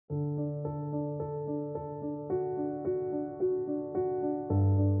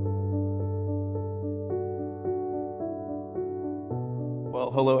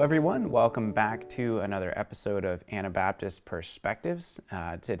Well, hello everyone. Welcome back to another episode of Anabaptist Perspectives.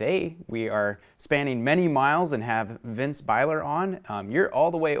 Today we are spanning many miles and have Vince Beiler on. You're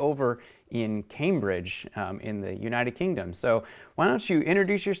all the way over in Cambridge in the United Kingdom. So why don't you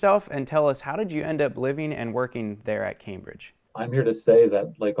introduce yourself and tell us, how did you end up living and working there at Cambridge? I'm here to say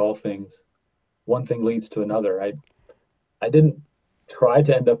that, like all things, one thing leads to another. I didn't try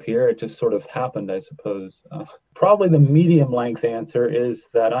to end up here. It just sort of happened, I suppose. Probably the medium length answer is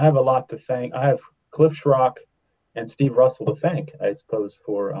that I have a lot to thank. I have Cliff Schrock and Steve Russell to thank, I suppose,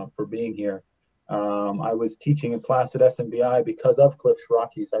 for being here. I was teaching a class at SMBI because of Cliff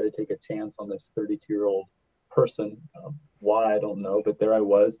Schrock. He decided to take a chance on this 32-year-old person. Why, I don't know, but there I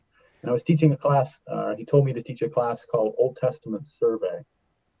was. And I was teaching a class. He told me to teach a class called Old Testament Survey.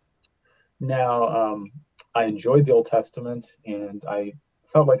 Now, I enjoyed the Old Testament, and I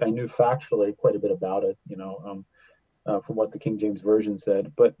felt like I knew factually quite a bit about it, from what the King James Version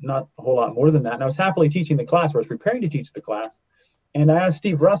said, but not a whole lot more than that. And I was happily teaching the class, or I was preparing to teach the class, and I asked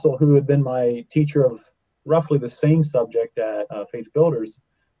Steve Russell, who had been my teacher of roughly the same subject at Faith Builders,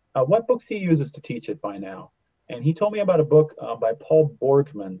 what books he uses to teach it by now. And he told me about a book by Paul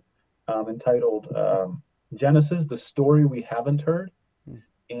Borgman entitled Genesis, the Story We Haven't Heard.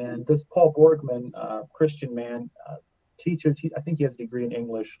 And this Paul Borgman, Christian man, teaches, I think he has a degree in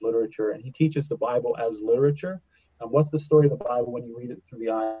English literature, and he teaches the Bible as literature. What's the story of the Bible when you read it through the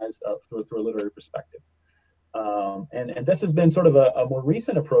eyes of, through a literary perspective? And this has been sort of a more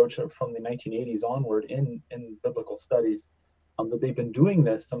recent approach from the 1980s onward in biblical studies, that they've been doing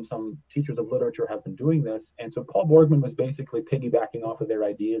this. Some teachers of literature have been doing this. And so Paul Borgman was basically piggybacking off of their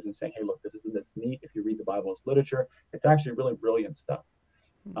ideas and saying, hey, look, this isn't this neat. If you read the Bible as literature, it's actually really brilliant stuff.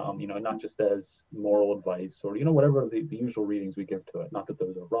 Not just as moral advice or, whatever the usual readings we give to it. Not that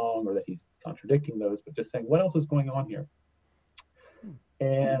those are wrong or that he's contradicting those, but just saying, what else is going on here?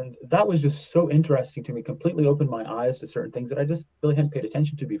 And that was just so interesting to me, completely opened my eyes to certain things that I just really hadn't paid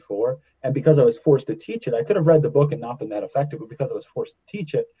attention to before. And because I was forced to teach it, I could have read the book and not been that effective, but because I was forced to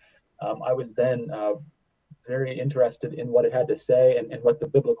teach it, I was then very interested in what it had to say and what the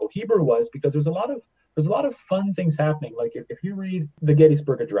biblical Hebrew was, because there's a lot of fun things happening. Like if you read the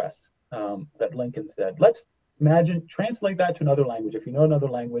Gettysburg Address that Lincoln said, let's imagine, translate that to another language. If you know another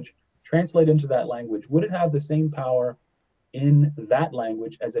language, translate into that language. Would it have the same power in that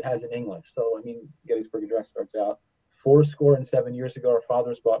language as it has in English? So, Gettysburg Address starts out, 7 years ago, our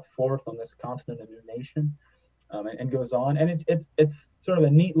fathers brought forth on this continent a new nation, and goes on. And it's sort of a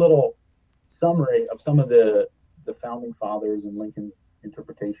neat little summary of some of the founding fathers and Lincoln's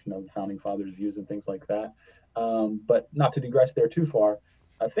interpretation of the founding fathers' views and things like that. But not to digress there too far.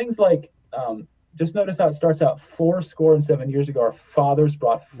 Things like, just notice how it starts out, 7 years ago, our fathers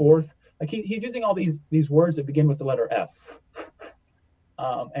brought forth. Like he's using all these words that begin with the letter F.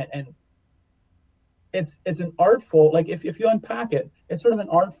 And it's an artful, like if you unpack it, it's sort of an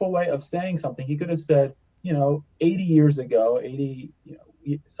artful way of saying something. He could have said, 80 years ago,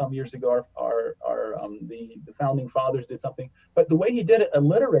 some years ago, the founding fathers did something, but the way he did it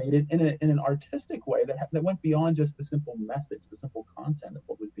alliterated in an artistic way that went beyond just the simple message, the simple content of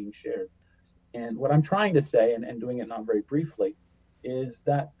what was being shared. And what I'm trying to say, and doing it not very briefly, is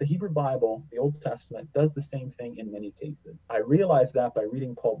that the Hebrew Bible, the Old Testament, does the same thing in many cases. I realized that by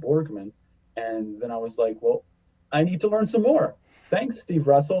reading Paul Borgman, and then I was like, well, I need to learn some more. Thanks, Steve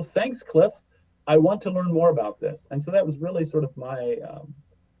Russell. Thanks, Cliff. I want to learn more about this. And so that was really sort of my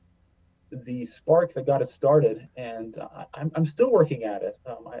the spark that got it started, and I'm still working at it.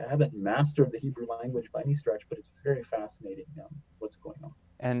 I haven't mastered the Hebrew language by any stretch, but it's very fascinating what's going on.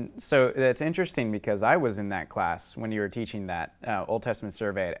 And so that's interesting, because I was in that class when you were teaching that Old Testament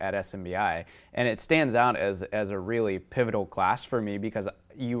survey at SMBI, and it stands out as a really pivotal class for me, because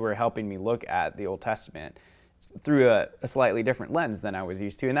you were helping me look at the Old Testament through a slightly different lens than I was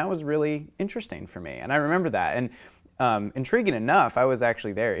used to, and that was really interesting for me. And I remember that. And intriguing enough, I was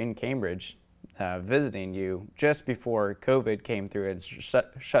actually there in Cambridge visiting you just before COVID came through and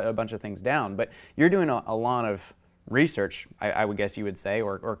shut a bunch of things down. But you're doing a lot of research, I would guess you would say,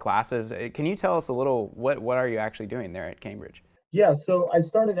 or classes. Can you tell us a little, what are you actually doing there at Cambridge? Yeah, so I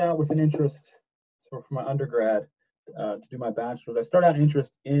started out with an interest, for my undergrad, to do my bachelor's. I started out an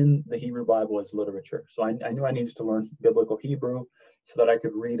interest in the Hebrew Bible as literature. So I knew I needed to learn biblical Hebrew so that I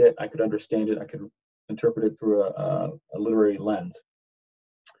could read it, I could understand it, I could interpret it through a literary lens.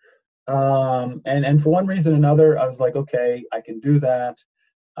 And for one reason or another, I was like, okay, I can do that.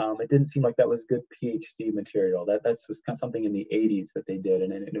 It didn't seem like that was good PhD material. That was kind of something in the 80s that they did,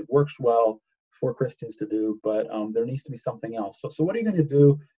 and it works well for Christians to do, but there needs to be something else. So what are you going to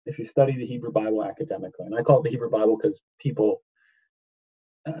do if you study the Hebrew Bible academically? And I call it the Hebrew Bible because people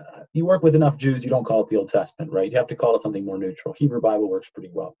you work with enough Jews, you don't call it the Old Testament, right? You have to call it something more neutral. Hebrew Bible works pretty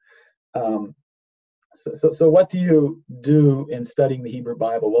well. So what do you do in studying the Hebrew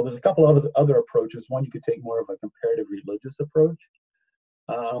Bible? Well, there's a couple of other approaches. One, you could take more of a comparative religious approach,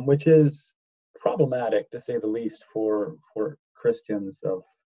 which is problematic, to say the least, for Christians of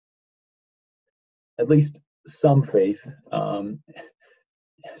at least some faith.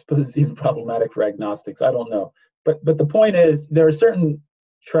 I suppose it's even problematic for agnostics. I don't know. But the point is, there are certain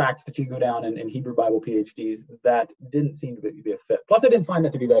tracks that you go down in Hebrew Bible PhDs that didn't seem to be a fit. Plus, I didn't find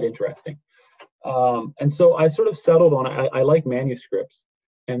that to be that interesting. And so I sort of settled on, I like manuscripts.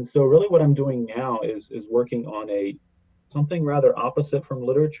 And so really what I'm doing now is working on something rather opposite from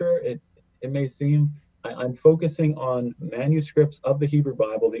literature. It may seem, I'm focusing on manuscripts of the Hebrew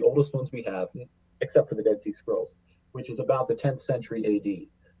Bible, the oldest ones we have, except for the Dead Sea Scrolls, which is about the 10th century AD,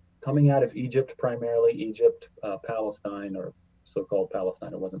 coming out of Egypt, primarily Egypt, Palestine, or so-called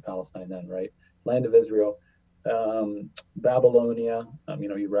Palestine. It wasn't Palestine then, right? Land of Israel, Babylonia,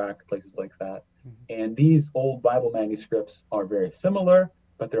 Iraq, places like that. And these old Bible manuscripts are very similar,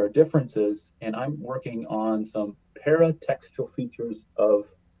 but there are differences. And I'm working on some paratextual features of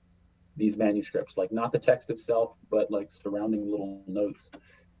these manuscripts, like not the text itself, but like surrounding little notes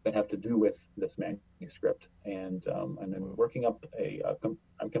that have to do with this manuscript. And I'm working up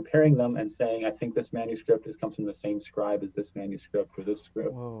I'm comparing them and saying, I think this manuscript comes from the same scribe as this manuscript, or this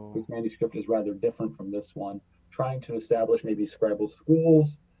script. Whoa. This manuscript is rather different from this one, trying to establish maybe scribal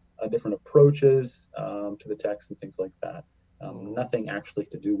schools, different approaches to the text and things like that. Nothing actually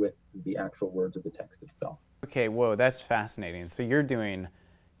to do with the actual words of the text itself. Okay, whoa, that's fascinating. So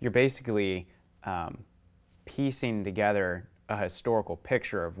you're basically piecing together a historical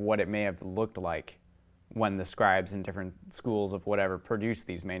picture of what it may have looked like when the scribes in different schools of whatever produced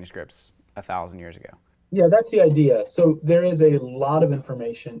these manuscripts 1,000 years ago. Yeah, that's the idea. So there is a lot of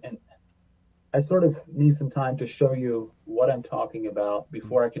information, and I sort of need some time to show you what I'm talking about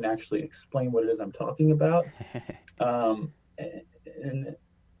before I can actually explain what it is I'm talking about. And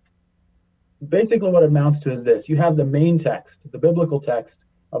basically what it amounts to is this. You have the main text, the biblical text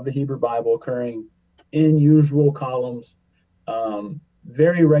of the Hebrew Bible, occurring in usual columns,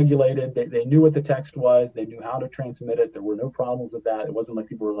 very regulated. They knew what the text was. They knew how to transmit it. There were no problems with that. It wasn't like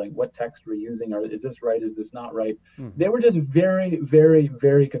people were like, what text are we using? Or is this right? Is this not right? They were just very, very,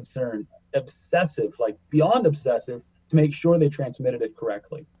 very concerned, obsessive, like beyond obsessive, to make sure they transmitted it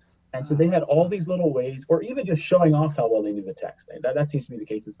correctly. And so they had all these little ways, or even just showing off how well they knew the text. That seems to be the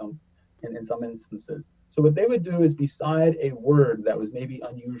case in some instances. So what they would do is, beside a word that was maybe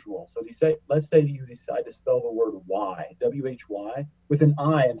unusual, so let's say you decide to spell the word why, W-H-Y, with an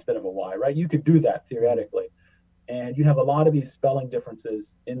I instead of a Y, right? You could do that theoretically. And you have a lot of these spelling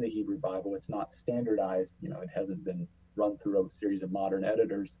differences in the Hebrew Bible. It's not standardized. It hasn't been run through a series of modern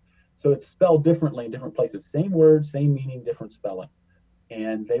editors. So it's spelled differently in different places. Same word, same meaning, different spelling.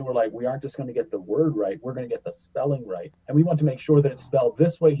 And they were like, we aren't just going to get the word right, we're going to get the spelling right. And we want to make sure that it's spelled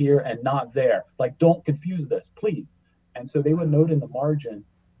this way here and not there. Like, don't confuse this, please. And so they would note in the margin,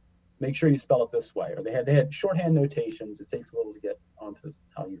 make sure you spell it this way. Or they had shorthand notations. It takes a little to get onto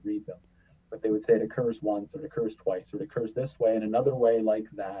how you read them. But they would say it occurs once, or it occurs twice, or it occurs this way and another way like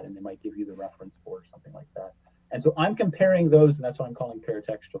that. And they might give you the reference for it or something like that. And so I'm comparing those, and that's what I'm calling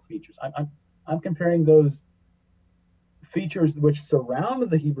paratextual features. I'm comparing those features which surround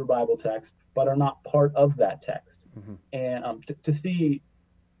the Hebrew Bible text but are not part of that text, and to see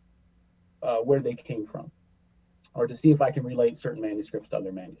where they came from, or to see if I can relate certain manuscripts to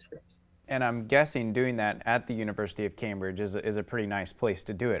other manuscripts. And I'm guessing doing that at the University of Cambridge is a pretty nice place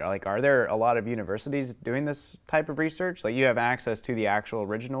to do it. Like, are there a lot of universities doing this type of research? Like, you have access to the actual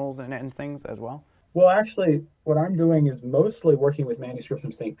originals and things as well? Well, actually, what I'm doing is mostly working with manuscripts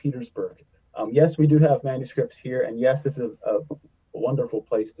from St. Petersburg. Yes, we do have manuscripts here, and yes, this is a wonderful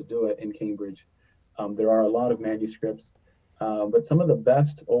place to do it in Cambridge. There are a lot of manuscripts, but some of the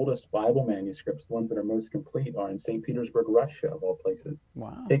best, oldest Bible manuscripts, the ones that are most complete, are in St. Petersburg, Russia, of all places.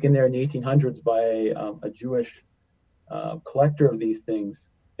 Wow. Taken there in the 1800s by a Jewish collector of these things,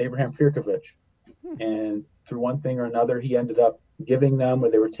 Abraham Firkovich. And through one thing or another, he ended up giving them,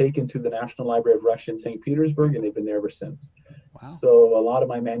 or they were taken to the National Library of Russia in St. Petersburg, and they've been there ever since. Wow. So a lot of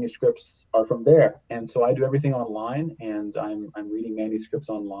my manuscripts are from there. And so I do everything online, and I'm reading manuscripts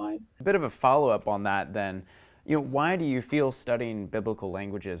online. A bit of a follow-up on that then. Why do you feel studying biblical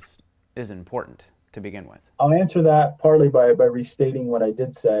languages is important to begin with? I'll answer that partly by restating what I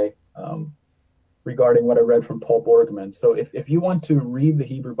did say regarding what I read from Paul Borgman. So if you want to read the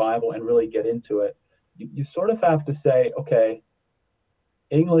Hebrew Bible and really get into it, you sort of have to say, okay,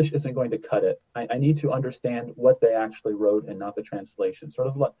 English isn't going to cut it. I need to understand what they actually wrote and not the translation. Sort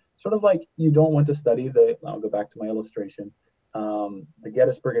of like you don't want to study I'll go back to my illustration, the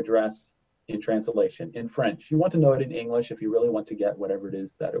Gettysburg Address in translation in French. You want to know it in English if you really want to get whatever it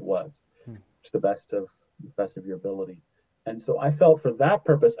is that it was, to the best of your ability. And so I felt for that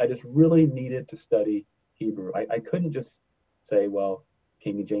purpose, I just really needed to study Hebrew. I couldn't just say, well,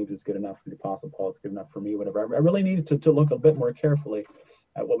 King James is good enough for the Apostle Paul, it's good enough for me, whatever. I really needed to look a bit more carefully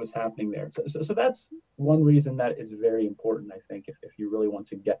at what was happening there. So that's one reason that it's very important, I think, if you really want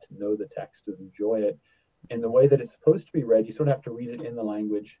to get to know the text, to enjoy it in the way that it's supposed to be read, you sort of have to read it in the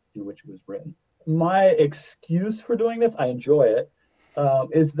language in which it was written. My excuse for doing this, I enjoy it,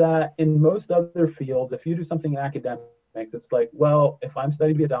 is that in most other fields, if you do something in academics, it's like, well, if I'm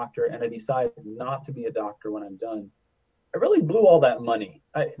studying to be a doctor and I decide not to be a doctor when I'm done, I really blew all that money.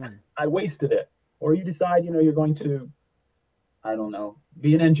 I wasted it. Or you decide, you're going to, I don't know,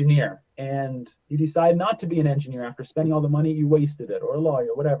 be an engineer, and you decide not to be an engineer after spending all the money, you wasted it, or a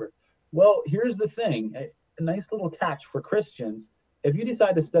lawyer, whatever. Well, here's the thing, a nice little catch for Christians. If you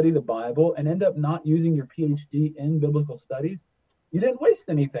decide to study the Bible and end up not using your PhD in biblical studies, you didn't waste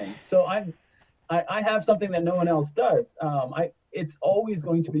anything. So I have something that no one else does. It's always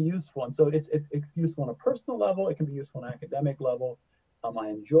going to be useful. And so it's useful on a personal level. It can be useful on an academic level. I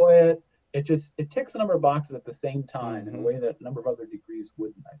enjoy it. It ticks a number of boxes at the same time in a way that a number of other degrees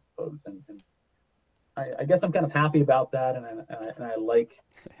wouldn't, I suppose. And I guess I'm kind of happy about that. And I like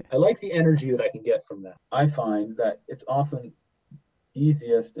the energy that I can get from that. I find that it's often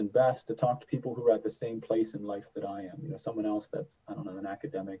easiest and best to talk to people who are at the same place in life that I am. Someone else that's, I don't know, in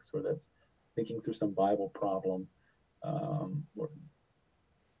academics, or that's thinking through some Bible problem, or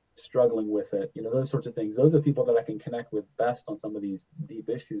struggling with it, those sorts of things. Those are people that I can connect with best on some of these deep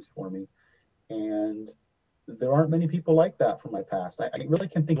issues for me. And there aren't many people like that from my past. I really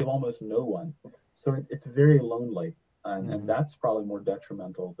can think of almost no one. So it's very lonely. And that's probably more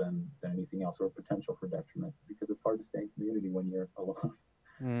detrimental than anything else, or potential for detriment, because it's hard to stay in community when you're alone.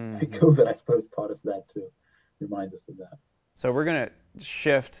 COVID, I suppose, taught us that too, reminds us of that. So we're going to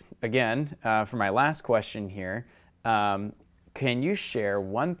shift again for my last question here. Can you share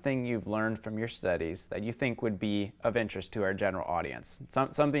one thing you've learned from your studies that you think would be of interest to our general audience?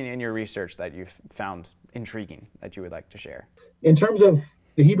 Something in your research that you've found intriguing that you would like to share? In terms of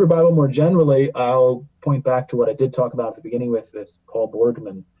the Hebrew Bible more generally, I'll point back to what I did talk about at the beginning with this Paul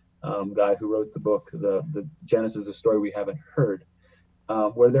Borgman guy who wrote the book, the Genesis, a Story We Haven't Heard,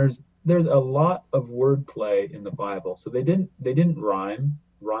 where there's a lot of wordplay in the Bible. So they didn't rhyme.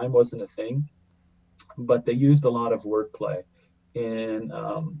 Rhyme wasn't a thing, but they used a lot of wordplay in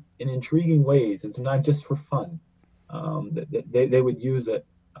intriguing ways, and sometimes just for fun. They would use it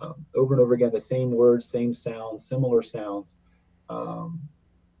over and over again, the same words, same sounds, similar sounds,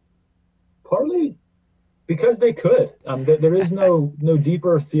 partly because they could. There is no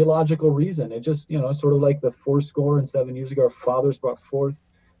deeper theological reason. It just, sort of like the 70 years ago, our fathers brought forth.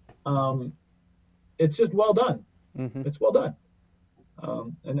 It's just well done. It's well done.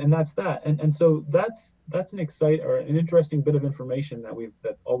 And that's that. And so that's an interesting bit of information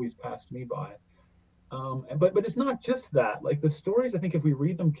that's always passed me by. But it's not just that. Like the stories, I think if we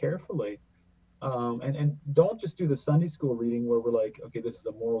read them carefully, and don't just do the Sunday school reading where we're like, okay, this is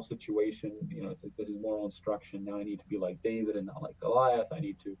a moral situation, it's like, this is moral instruction. Now I need to be like David and not like Goliath. I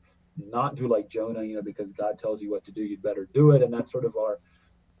need to not do like Jonah, because God tells you what to do, you'd better do it. And that's sort of our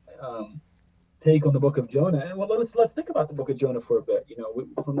take on the book of Jonah. And well, let's think about the book of Jonah for a bit.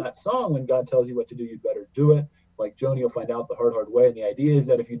 From that song, when God tells you what to do, you'd better do it. Like Jonah, you'll find out the hard way. And the idea is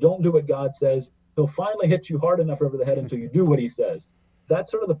that if you don't do what God says, he'll finally hit you hard enough over the head until you do what he says. That's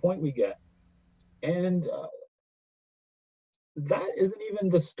sort of the point we get. And that isn't even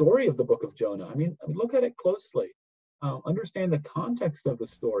the story of the book of Jonah. I mean, look at it closely. Understand the context of the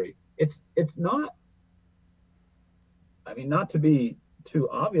story. It's not, not to be too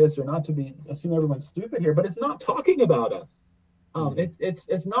obvious or not to assume everyone's stupid here, but it's not talking about us.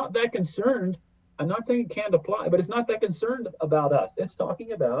 It's not that concerned. I'm not saying it can't apply, but it's not that concerned about us. It's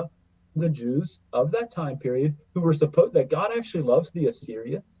talking about the Jews of that time period who were supposed that God actually loves the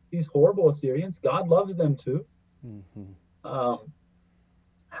Assyrians, these horrible Assyrians. God loves them too.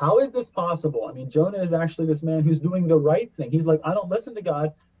 How is this possible? I mean, Jonah is actually this man who's doing the right thing. He's like, I don't listen to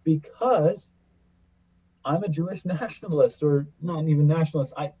God because I'm a Jewish nationalist, or not even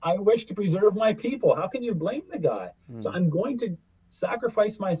nationalist. I wish to preserve my people. How can you blame the guy? So I'm going to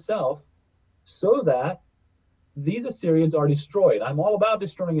sacrifice myself so that these Assyrians are destroyed. I'm all about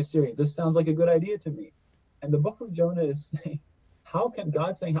destroying Assyrians. This sounds like a good idea to me. And the book of Jonah is saying, how can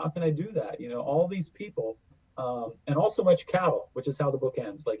I do that? All these people and also much cattle, which is how the book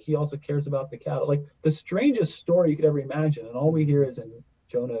ends. Like he also cares about the cattle, like the strangest story you could ever imagine. And all we hear is in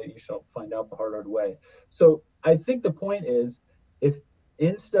Jonah, you shall find out the hard way. So I think the point is, if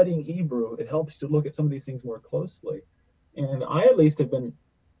in studying Hebrew, it helps to look at some of these things more closely. And I at least have been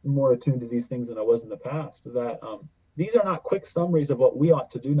more attuned to these things than I was in the past, that these are not quick summaries of what we ought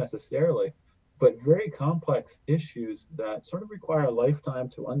to do necessarily, but very complex issues that sort of require a lifetime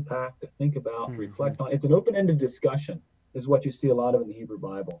to unpack, to think about, to reflect on. It's an open-ended discussion, is what you see a lot of in the Hebrew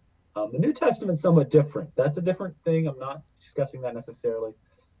Bible. The New Testament's somewhat different. That's a different thing. I'm not discussing that necessarily.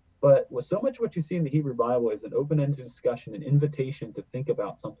 But with so much what you see in the Hebrew Bible is an open-ended discussion, an invitation to think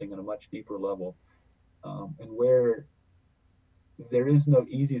about something on a much deeper level, and where there is no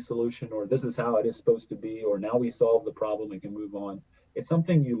easy solution, or this is how it is supposed to be, or now we solve the problem and can move on. It's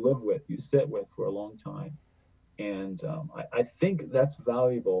something you live with, you sit with for a long time. And I think that's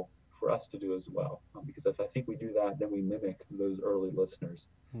valuable for us to do as well, because if I think we do that, then we mimic those early listeners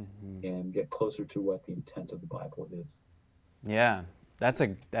and get closer to what the intent of the Bible is. Yeah, that's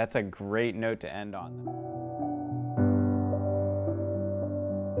a great note to end on.